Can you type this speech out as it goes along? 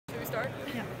start?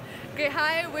 Yeah. Okay,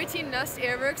 hi, we're Team NUST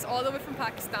Airworks all the way from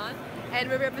Pakistan, and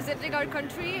we're representing our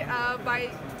country by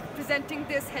presenting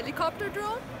this helicopter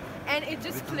drone, and it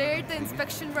just cleared the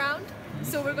inspection round,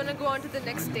 so we're gonna go on to the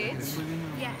next stage.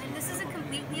 Yeah, and this is a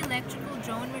completely electrical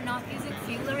drone. We're not using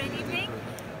fuel or anything.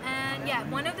 And yeah,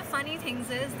 one of the funny things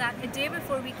is that a day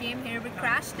before we came here, we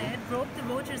crashed it, broke the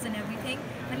rotors and everything,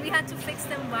 and we had to fix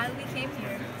them while we came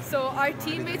here. So our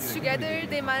teammates together,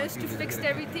 they managed to fix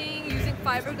everything using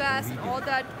fiberglass and all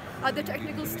that other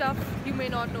technical stuff you may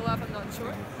not know of, I'm not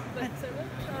sure. But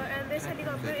And this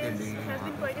helicopter has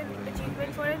been quite an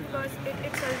achievement for us because it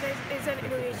itself is an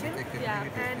innovation. yeah.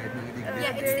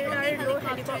 Yeah, it's the only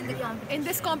helicopter in the competition. In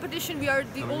this competition, we are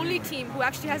the only team who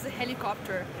actually has a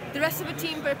helicopter. The rest of the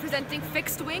team representing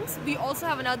fixed wings. We also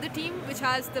have another team which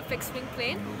has the fixed wing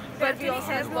plane, but we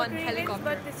also have one helicopter.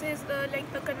 But this is like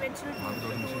a conventional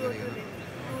two-rotor.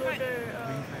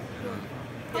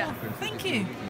 Oh, thank you.